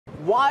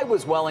Why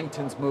was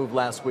Wellington's move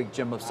last week,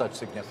 Jim, of such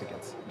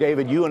significance?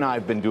 David, you and I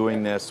have been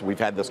doing this. We've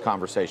had this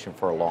conversation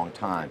for a long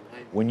time.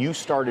 When you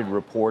started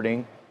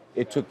reporting,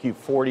 it took you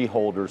 40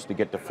 holders to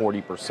get to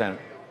 40%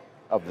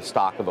 of the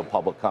stock of a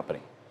public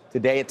company.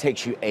 Today, it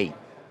takes you 8.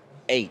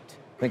 8.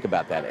 Think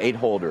about that. 8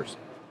 holders.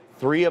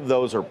 3 of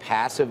those are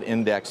passive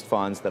indexed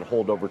funds that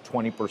hold over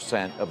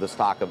 20% of the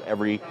stock of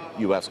every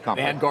U.S.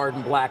 company. Vanguard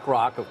and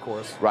BlackRock, of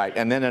course. Right,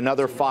 and then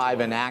another 5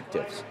 in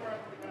actives.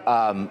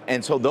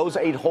 And so those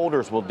 8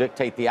 holders will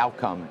dictate the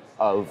outcome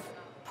of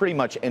pretty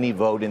much any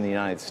vote in the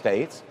United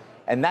States.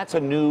 And that's a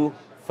new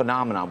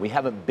phenomenon. We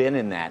haven't been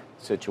in that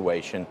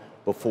situation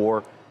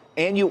before.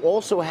 And you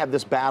also have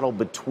this battle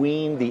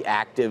between the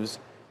actives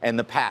and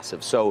the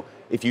passive. So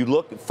if you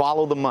look,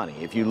 follow the money.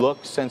 If you look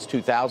since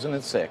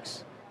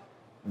 2006,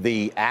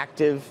 the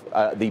passive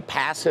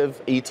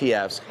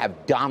ETFs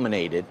have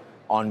dominated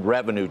on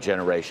revenue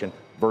generation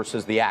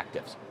versus the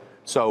actives.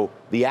 So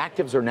the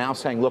actives are now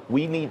saying, look,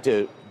 we need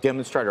to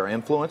demonstrate our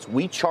influence.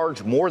 We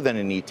charge more than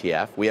an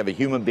ETF. We have a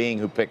human being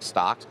who picks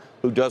stocks,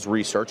 who does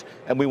research,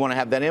 and we want to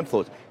have that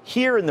influence.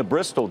 Here in the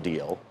Bristol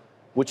deal,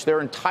 which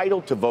they're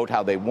entitled to vote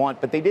how they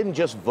want, but they didn't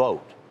just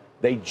vote.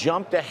 They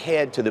jumped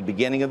ahead to the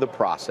beginning of the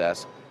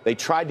process. They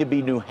tried to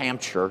be New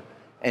Hampshire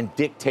and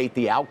dictate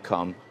the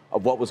outcome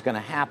of what was going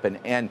to happen.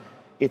 And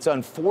it's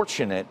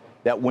unfortunate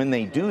that when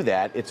they do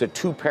that, it's a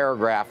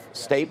 2-paragraph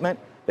statement.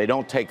 They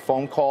don't take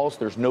phone calls.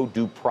 There's no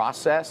due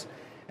process.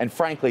 And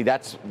frankly,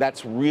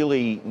 that's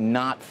really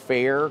not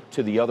fair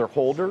to the other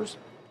holders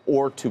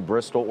or to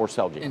Bristol or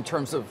Celgene. In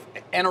terms of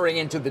entering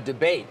into the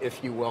debate,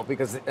 if you will,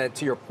 because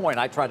to your point,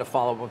 I tried to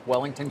follow up with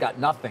Wellington, got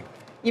nothing.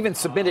 Even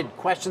submitted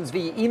questions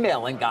via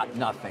email and got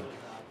nothing.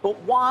 But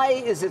why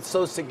is it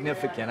so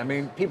significant? I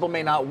mean, people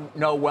may not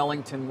know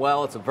Wellington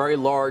well. It's a very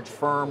large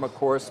firm, of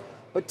course.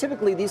 But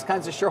typically, these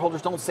kinds of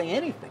shareholders don't say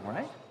anything,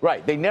 right?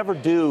 Right. They never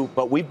do,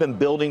 but we've been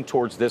building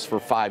towards this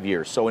for 5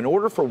 years. So in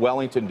order for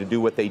Wellington to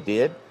do what they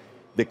did,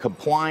 the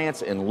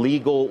compliance and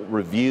legal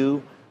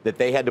review that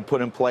they had to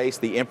put in place,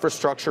 the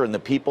infrastructure and the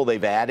people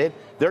they've added,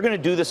 they're going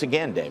to do this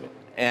again, David.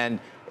 And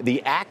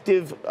the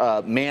active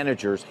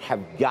managers have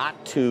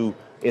got to,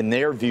 in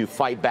their view,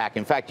 fight back.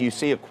 In fact, you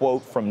see a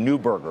quote from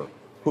Neuberger,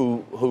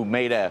 who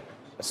made a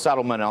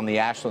settlement on the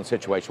Ashland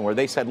situation where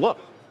they said, look,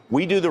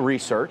 we do the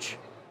research,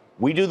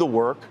 we do the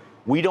work,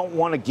 we don't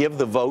want to give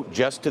the vote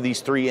just to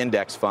these 3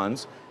 index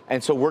funds,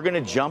 and so we're going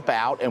to jump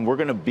out and we're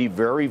going to be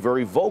very,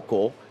 very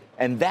vocal.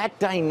 And that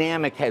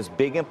dynamic has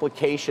big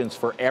implications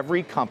for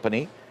every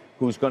company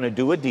who's going to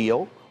do a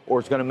deal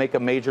or is going to make a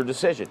major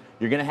decision.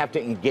 You're going to have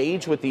to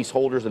engage with these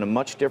holders in a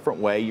much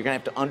different way. You're going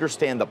to have to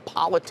understand the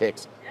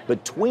politics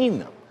between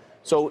them.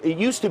 So it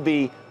used to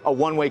be a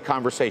one-way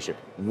conversation.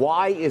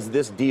 Why is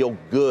this deal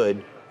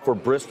good for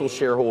Bristol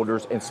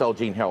shareholders and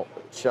Celgene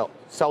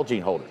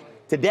holders?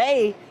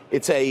 Today,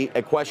 it's a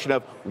question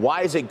of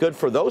why is it good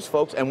for those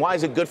folks and why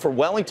is it good for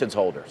Wellington's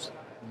holders?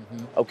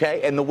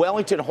 Okay, and the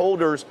Wellington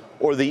holders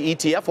or the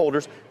ETF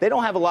holders, they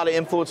don't have a lot of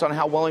influence on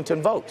how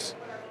Wellington votes.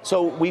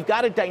 So we've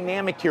got a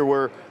dynamic here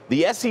where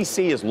the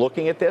SEC is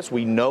looking at this.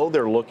 We know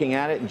they're looking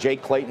at it, and Jay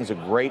Clayton's a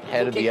great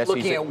head of the SEC.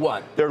 Looking at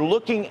what? They're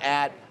looking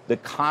at the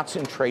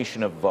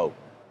concentration of vote.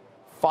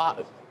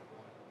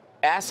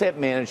 Asset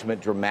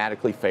management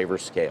dramatically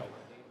favors scale.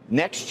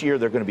 Next year,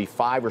 there are going to be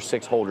 5 or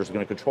 6 holders who are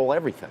going to control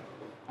everything.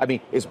 I mean,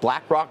 is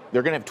BlackRock,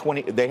 they're going to have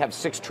 20, they have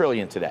 $6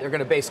 trillion today. They're going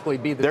to basically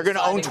be the They're going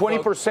to own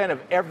 20%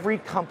 of every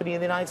company in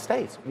the United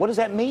States. What does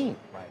that mean?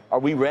 Right. Are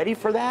we ready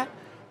for that?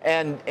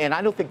 And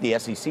I don't think the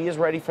SEC is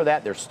ready for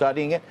that. They're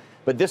studying it.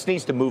 But this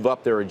needs to move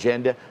up their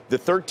agenda. The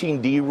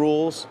 13D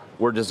rules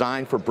were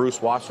designed for Bruce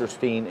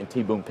Wasserstein and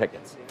T. Boone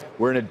Pickens.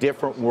 We're in a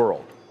different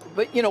world.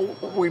 But, you know,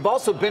 we've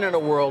also been in a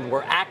world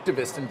where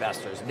activist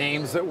investors,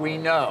 names that we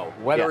know,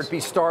 whether Yes. it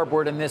be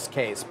Starboard in this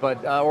case,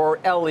 but or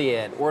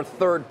Elliott, or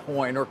Third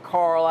Point, or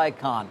Carl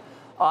Icahn,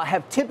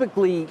 have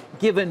typically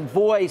given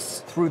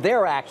voice through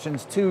their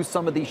actions to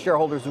some of these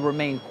shareholders who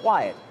remain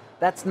quiet.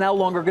 That's no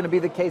longer going to be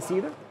the case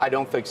either? I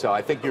don't think so.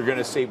 I think you're going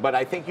to see, but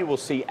I think you will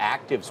see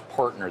actives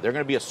partner. They're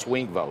going to be a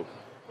swing vote.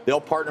 They'll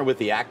partner with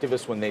the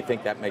activists when they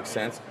think that makes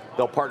sense.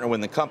 They'll partner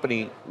with the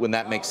company when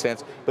that makes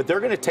sense. But they're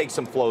going to take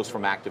some flows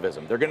from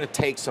activism. They're going to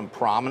take some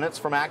prominence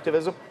from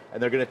activism,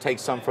 and they're going to take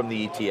some from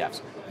the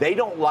ETFs. They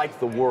don't like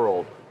the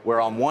world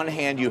where on one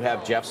hand you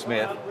have Jeff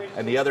Smith,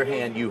 and the other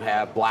hand you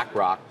have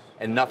BlackRock,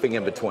 and nothing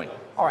in between.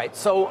 All right,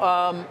 so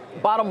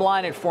bottom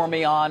line it for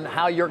me on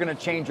how you're going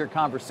to change your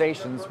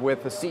conversations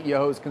with the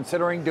CEO who's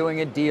considering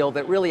doing a deal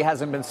that really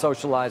hasn't been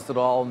socialized at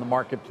all in the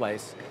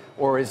marketplace,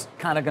 or is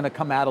kind of going to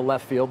come out of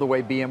left field the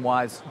way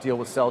BMY's deal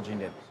with Celgene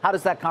did. How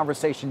does that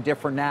conversation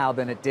differ now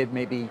than it did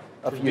maybe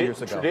a few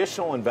years ago?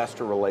 Traditional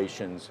investor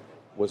relations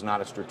was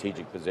not a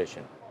strategic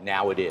position.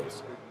 Now it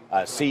is.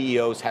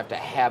 CEOs have to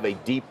have a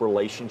deep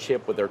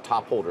relationship with their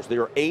top holders.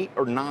 There are 8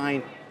 or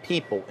 9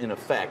 people, in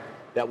effect,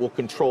 that will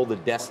control the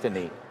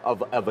destiny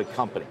of a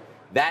company.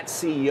 That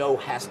CEO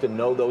has to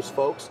know those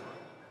folks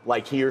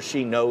like he or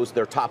she knows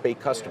their top 8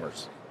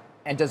 customers.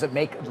 And does it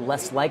make it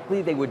less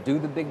likely they would do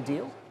the big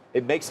deal?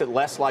 It makes it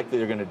less likely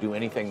they're going to do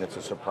anything that's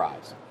a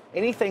surprise.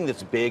 anything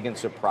that's big and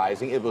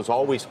surprising, it was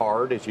always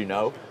hard, as you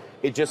know.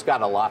 It just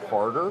got a lot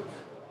harder.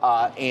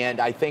 And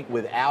I think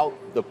without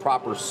the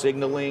proper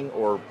signaling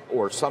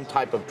or some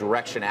type of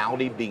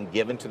directionality being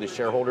given to the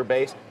shareholder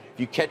base, if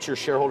you catch your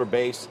shareholder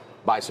base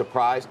by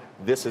surprise,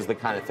 this is the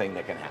kind of thing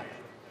that can happen.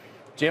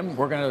 Jim,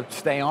 we're going to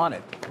stay on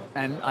it.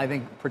 And I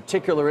think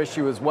particular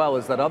issue as well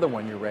is that other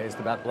one you raised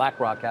about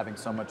BlackRock having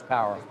so much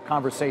power.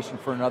 Conversation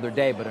for another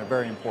day, but a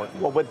very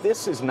important. Well, but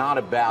this is not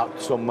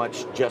about so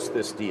much just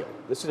this deal.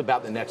 This is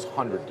about the next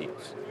 100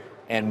 deals.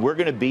 And we're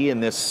going to be in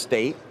this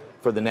state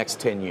for the next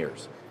 10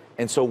 years.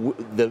 And so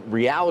the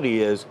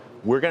reality is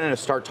we're going to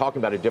start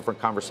talking about a different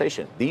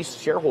conversation. These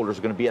shareholders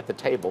are going to be at the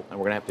table, and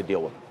we're going to have to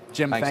deal with them.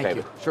 Jim, Thanks, thank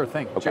David. you. Sure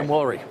thing. Okay. Jim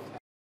Woolery.